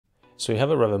So you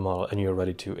have a Revit model and you're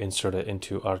ready to insert it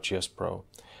into ArcGIS Pro.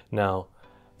 Now,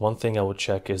 one thing I would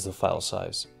check is the file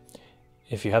size.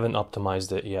 If you haven't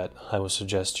optimized it yet, I would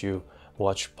suggest you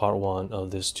watch part 1 of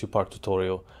this 2-part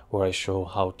tutorial where I show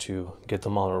how to get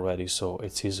the model ready so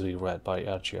it's easily read by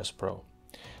ArcGIS Pro.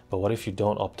 But what if you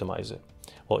don't optimize it?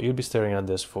 Well, you'll be staring at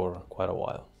this for quite a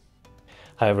while.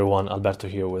 Hi everyone, Alberto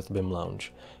here with BIM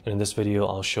Lounge, and in this video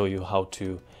I'll show you how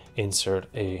to insert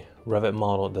a Revit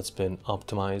model that's been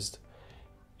optimized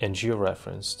and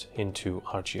georeferenced into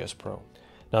ArcGIS Pro.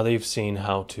 Now that you've seen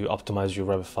how to optimize your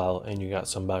Revit file and you got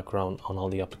some background on all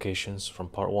the applications from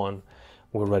part 1,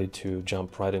 we're ready to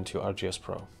jump right into ArcGIS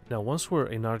Pro. Now once we're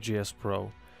in ArcGIS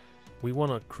Pro, we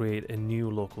want to create a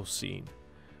new local scene.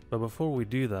 But before we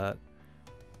do that,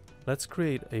 let's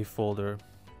create a folder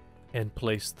and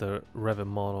place the Revit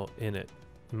model in it.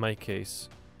 In my case,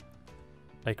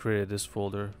 I created this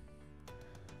folder.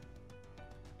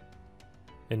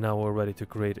 And now we're ready to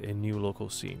create a new local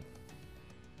scene.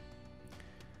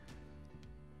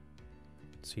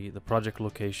 See, the project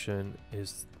location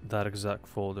is that exact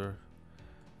folder,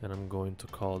 and I'm going to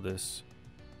call this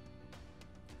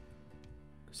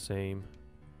same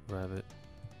Revit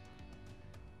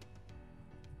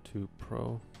 2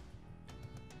 Pro.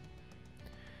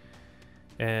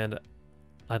 And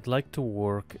I'd like to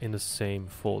work in the same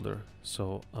folder,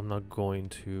 so I'm not going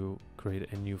to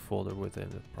create a new folder within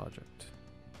the project.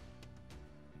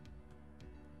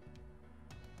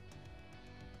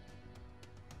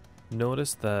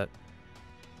 Notice that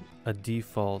a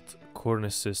default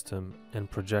coordinate system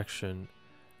and projection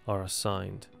are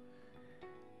assigned.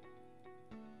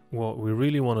 What we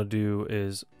really want to do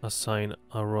is assign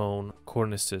our own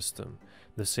coordinate system,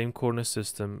 the same coordinate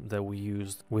system that we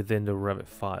used within the Revit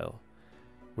file,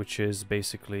 which is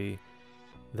basically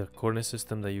the coordinate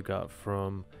system that you got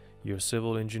from your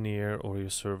civil engineer or your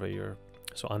surveyor.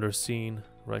 So under Scene,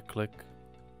 right click,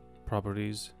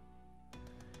 Properties,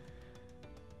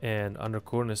 and under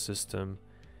coordinate system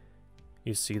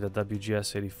you see that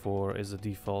WGS 84 is the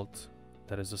default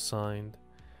that is assigned.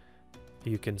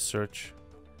 You can search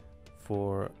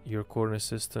for your coordinate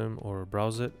system or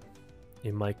browse it.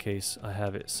 In my case, I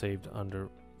have it saved under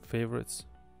Favorites,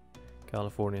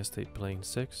 California State Plane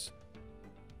 6,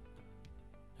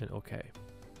 and OK.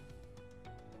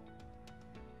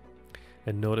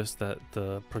 And notice that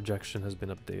the projection has been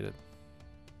updated.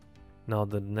 Now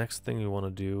the next thing we want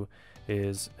to do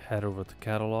is head over to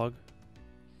Catalog,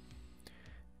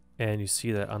 and you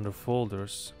see that under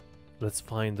Folders, let's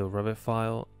find the Revit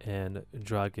file and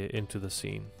drag it into the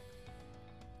scene.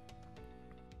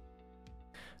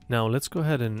 Now let's go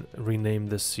ahead and rename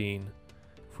this scene.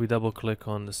 If we double click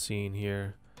on the scene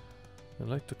here, I'd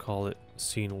like to call it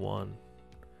Scene 1.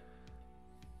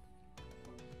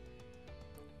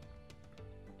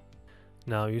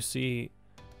 Now you see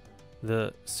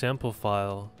the sample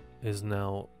file is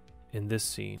now in this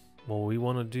scene. What we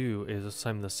want to do is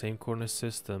assign the same coordinate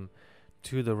system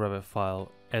to the Revit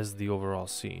file as the overall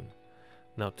scene.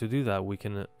 Now to do that, we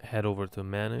can head over to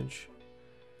Manage,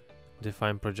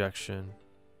 Define Projection,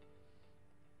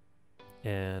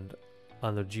 and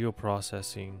under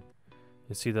Geoprocessing,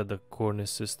 you see that the coordinate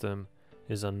system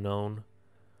is unknown.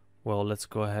 Well, let's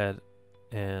go ahead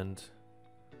and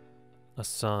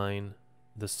assign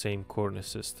the same coordinate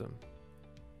system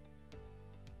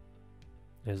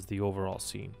as the overall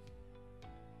scene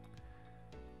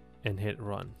and hit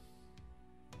Run.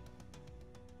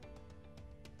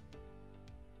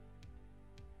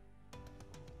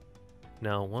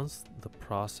 Now once the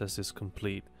process is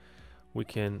complete, we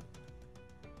can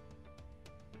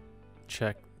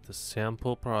check the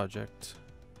sample project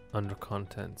under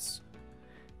Contents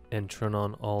and turn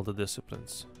on all the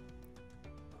disciplines.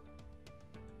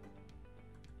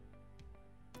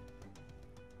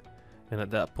 And at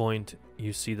that point,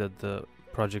 you see that the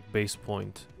project base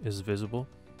point is visible.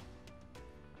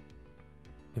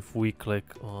 If we click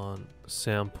on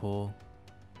Sample,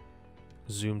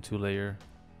 Zoom to Layer,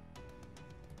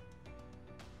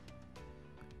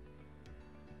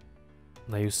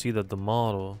 now you see that the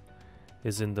model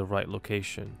is in the right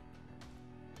location,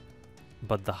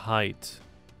 but the height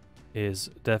is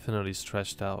definitely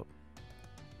stretched out.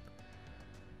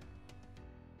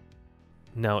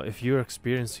 Now, if you're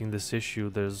experiencing this issue,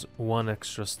 there's one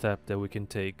extra step that we can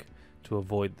take to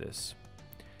avoid this,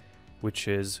 which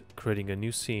is creating a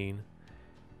new scene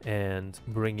and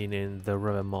bringing in the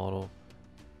Revit model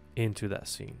into that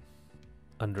scene.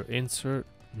 Under Insert,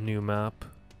 New Map,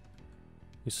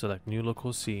 you select New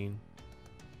Local Scene,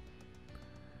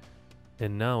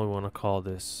 and now we want to call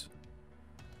this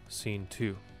Scene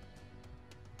 2.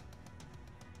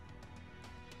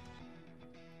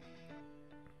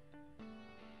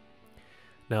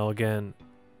 Now again,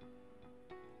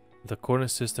 the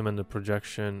coordinate system and the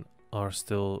projection are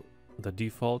still the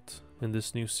default in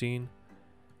this new scene.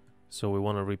 So we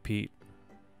want to repeat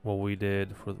what we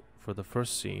did for the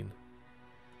first scene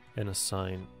and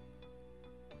assign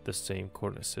the same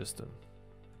coordinate system.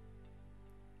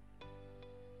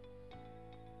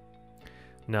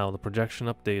 Now the projection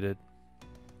updated.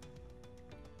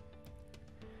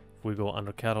 If we go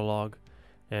under catalog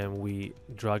and we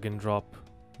drag and drop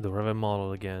the Revit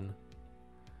model again,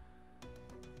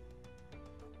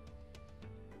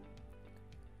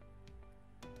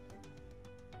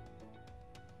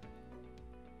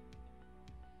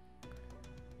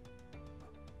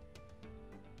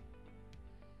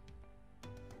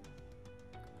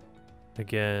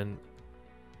 again,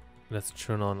 let's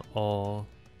turn on all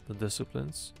the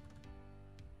disciplines.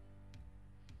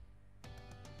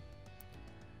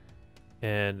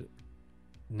 And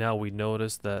now we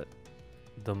notice that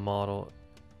the model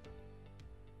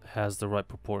has the right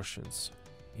proportions,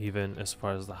 even as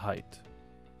far as the height.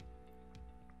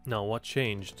 Now, what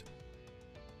changed?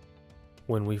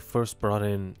 When we first brought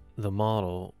in the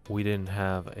model, we didn't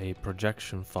have a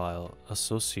projection file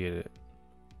associated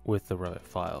with the Revit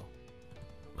file.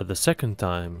 But the second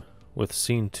time, with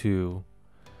scene 2,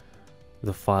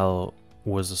 the file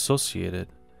was associated,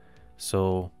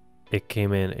 so it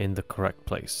came in the correct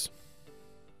place.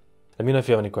 Let me know if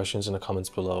you have any questions in the comments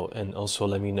below, and also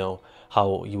let me know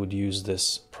how you would use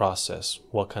this process,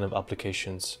 what kind of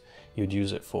applications you'd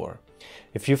use it for.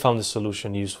 If you found this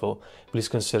solution useful, please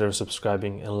consider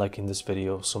subscribing and liking this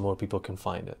video so more people can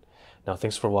find it. Now,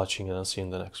 thanks for watching, and I'll see you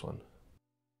in the next one.